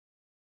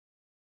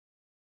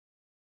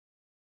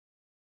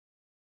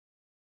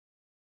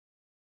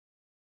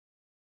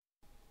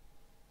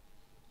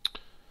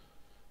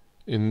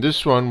In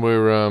this one,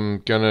 we're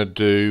gonna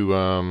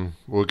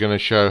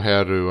show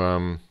how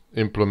to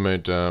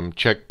implement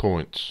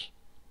checkpoints.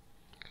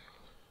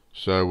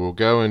 So we'll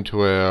go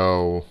into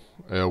our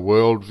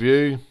world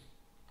view,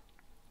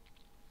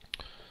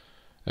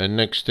 and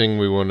next thing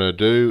we want to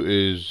do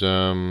is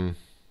add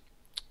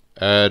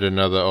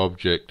another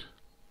object.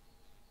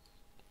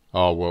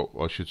 Oh well,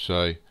 I should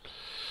say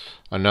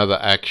another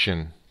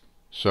action.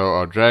 So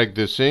I'll drag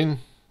this in,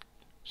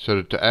 set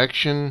it to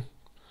action,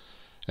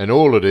 and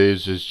all it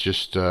is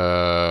just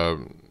a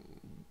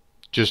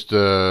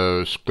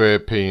square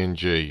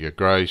PNG, a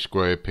grey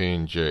square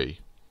PNG.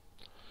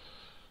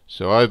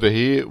 So over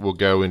here we'll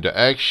go into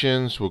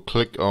actions, we'll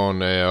click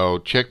on our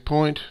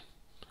checkpoint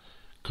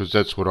because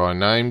that's what I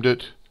named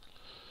it,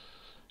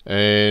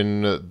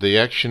 and the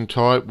action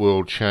type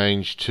will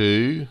change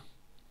to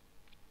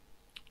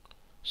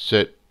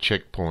set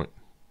checkpoint.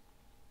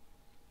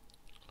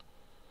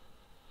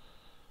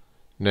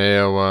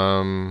 Now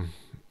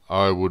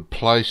I would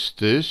place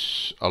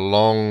this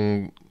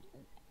all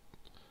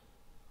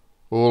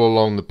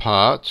along the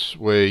parts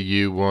where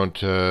you want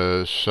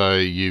to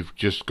say you've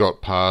just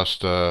got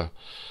past a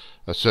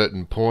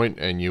certain point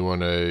and you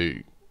want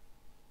to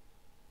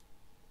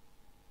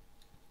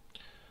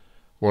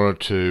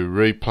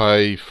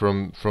replay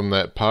from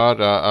that part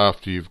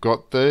after you've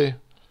got there.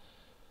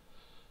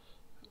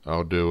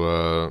 I'll do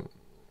a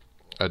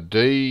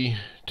D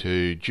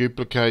to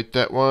duplicate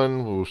that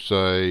one. We'll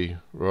say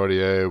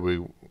rightio, we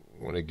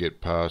want to get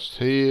past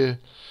here.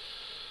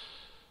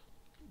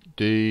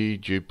 D,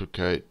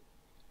 duplicate,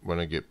 want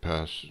to get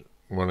past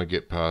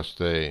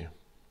there.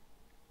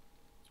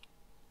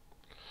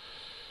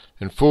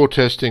 And for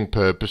testing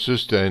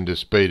purposes and to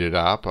speed it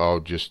up, I'll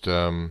just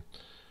move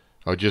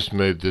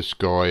this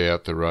guy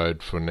out the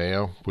road for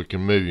now. We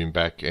can move him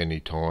back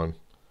anytime.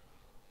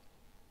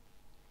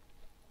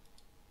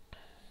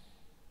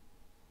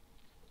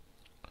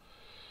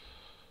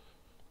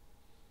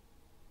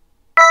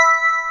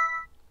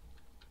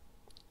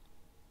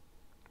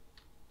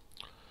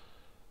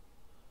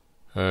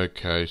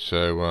 Okay,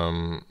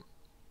 so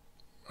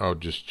I'll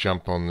just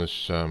jump on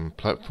this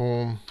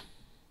platform.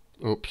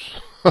 Oops.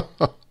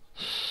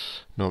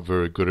 Not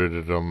very good at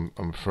it, I'm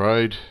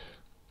afraid.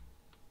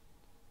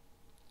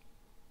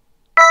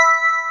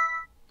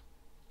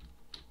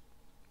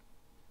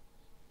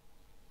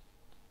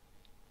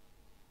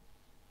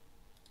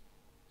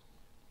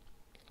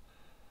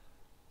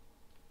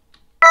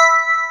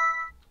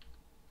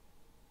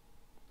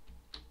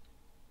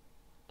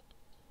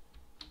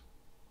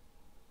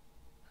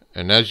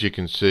 And as you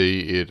can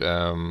see, it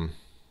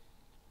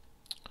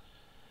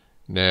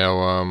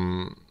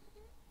now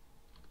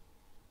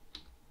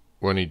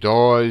when he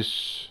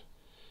dies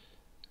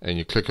and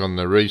you click on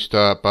the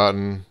restart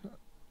button,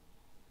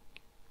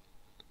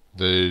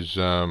 there's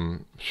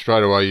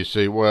straight away you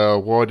see,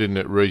 well, why didn't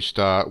it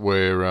restart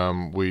where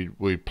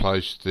we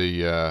placed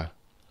the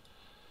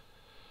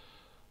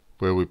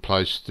the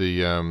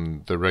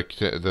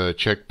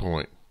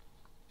checkpoint.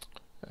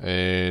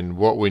 And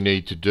what we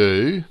need to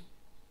do,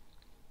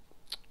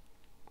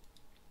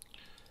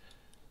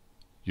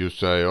 you'll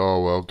say,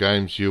 oh well,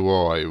 games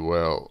UI.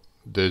 Well,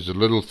 there's a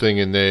little thing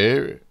in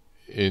there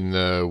in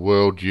the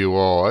world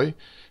UI.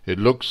 It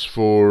looks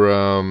for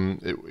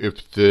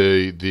if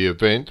the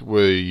event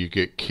where you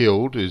get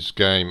killed is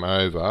game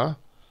over.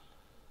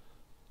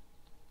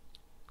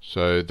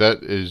 So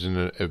that is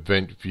an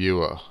event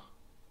viewer,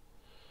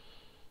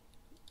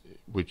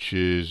 which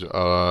is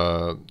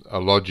a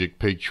logic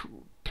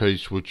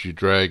piece which you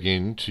drag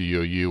into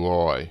your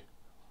UI,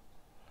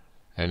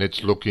 and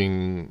it's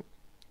looking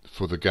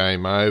for the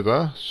game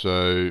over.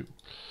 So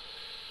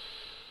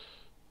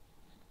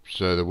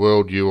the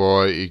world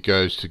UI, it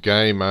goes to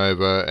game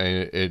over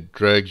and it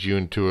drags you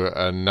into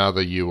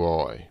another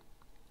UI.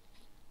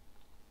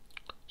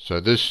 So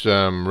this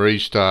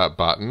restart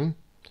button,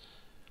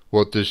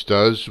 what this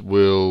does,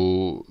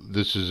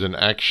 this is an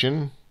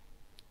action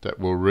that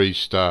will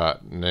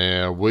restart.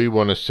 Now we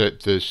want to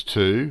set this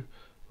to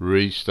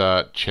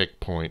restart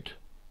checkpoint.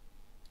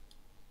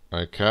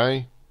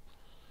 Okay.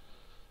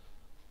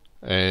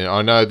 And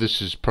I know this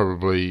is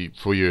probably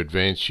for your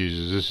advanced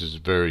users, this is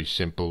very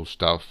simple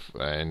stuff,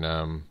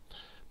 and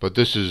but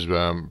this is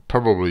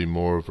probably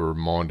more of a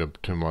reminder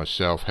to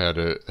myself how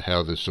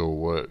this all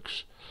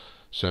works.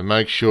 So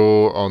make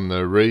sure on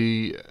the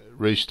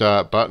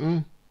restart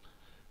button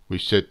we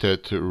set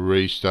that to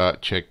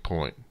restart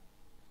checkpoint.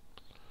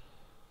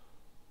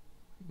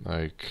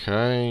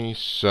 Okay,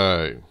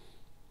 so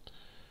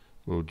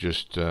we'll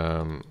just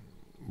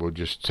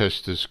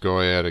test this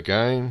guy out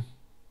again.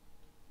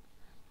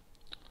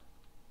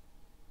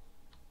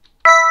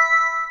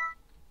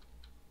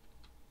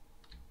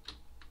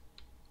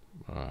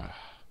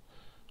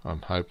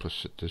 I'm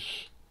hopeless at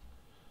this.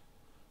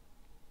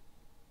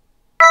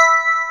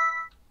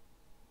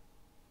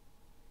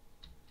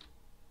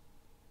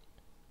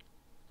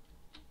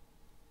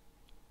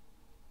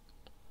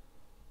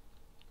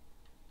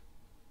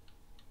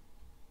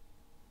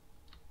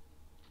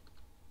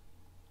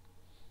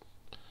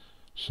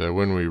 So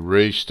when we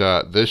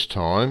restart this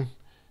time,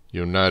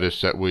 you'll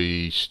notice that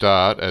we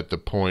start at the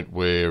point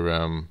where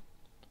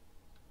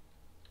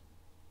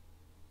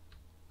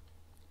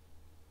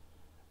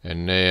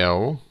and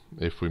now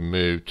if we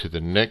move to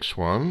the next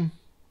one,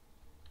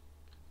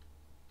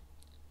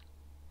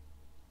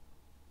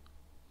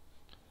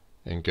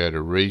 and go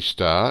to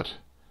restart,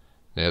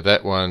 now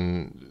that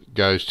one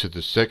goes to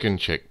the second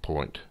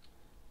checkpoint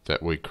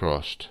that we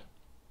crossed.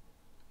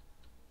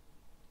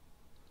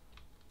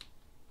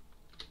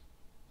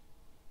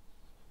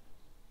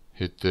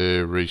 Hit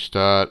the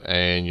restart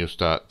and you'll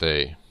start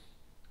there.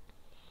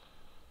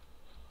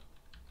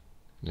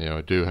 Now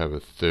I do have a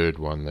third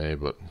one there,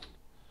 but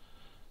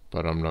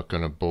I'm not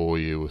going to bore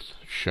you with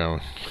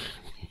showing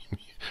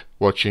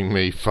watching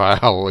me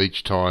fail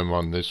each time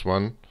on this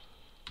one.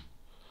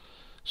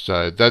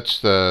 So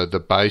that's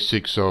the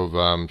basics of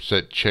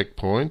set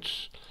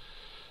checkpoints.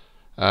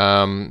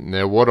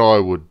 Now what I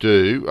would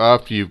do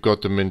after you've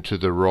got them into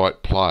the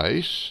right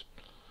place,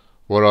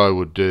 what I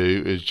would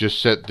do is just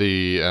set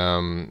the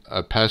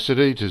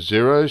opacity to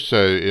 0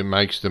 so it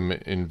makes them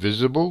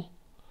invisible,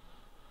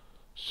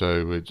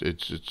 so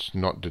it's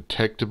not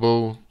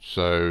detectable.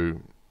 So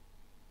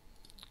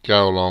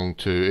go along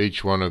to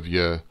each one of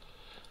your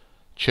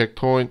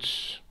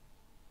checkpoints,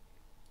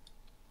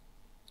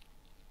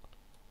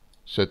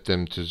 set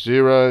them to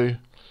 0,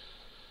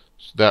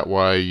 so that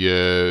way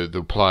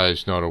the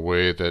player's not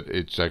aware that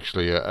it's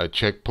actually a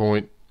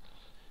checkpoint.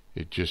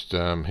 It just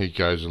he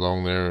goes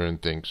along there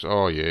and thinks,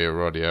 oh yeah,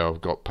 rightio,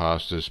 I've got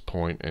past this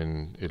point,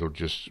 and it'll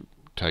just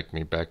take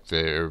me back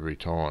there every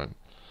time.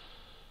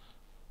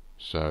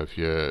 So if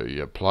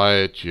you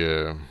play it,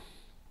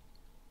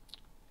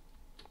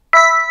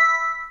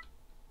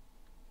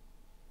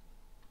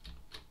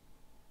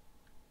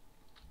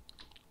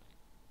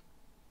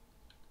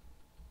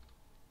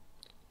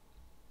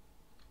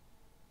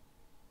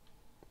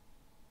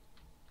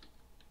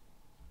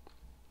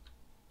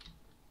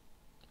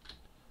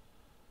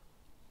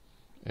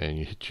 and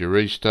you hit your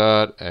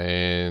restart,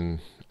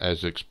 and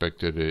as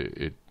expected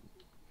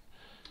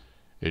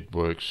it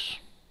works.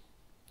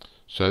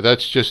 So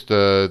that's just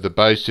the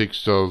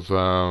basics of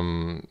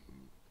how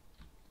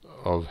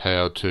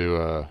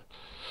to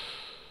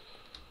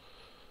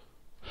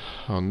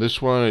on this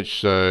one.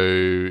 So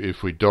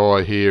if we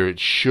die here,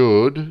 it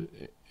should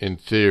in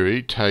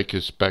theory take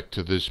us back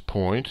to this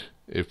point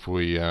if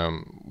we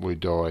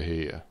die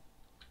here.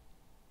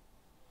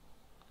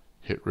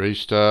 Hit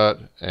restart,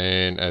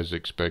 and as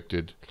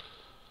expected.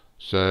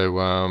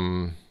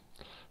 So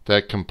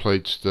that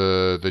completes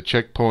the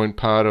checkpoint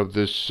part of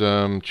this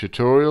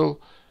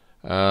tutorial.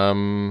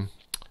 We're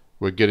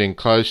getting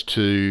close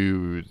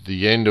to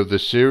the end of the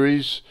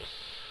series.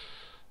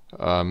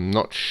 I'm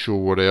not sure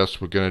what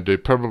else we're going to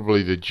do.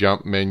 Probably the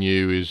jump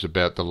menu is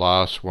about the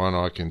last one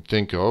I can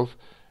think of,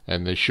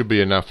 and there should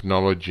be enough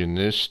knowledge in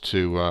this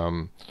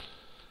to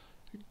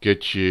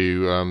get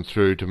you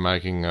through to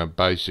making a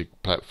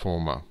basic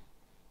platformer.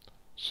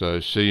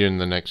 So see you in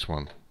the next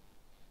one.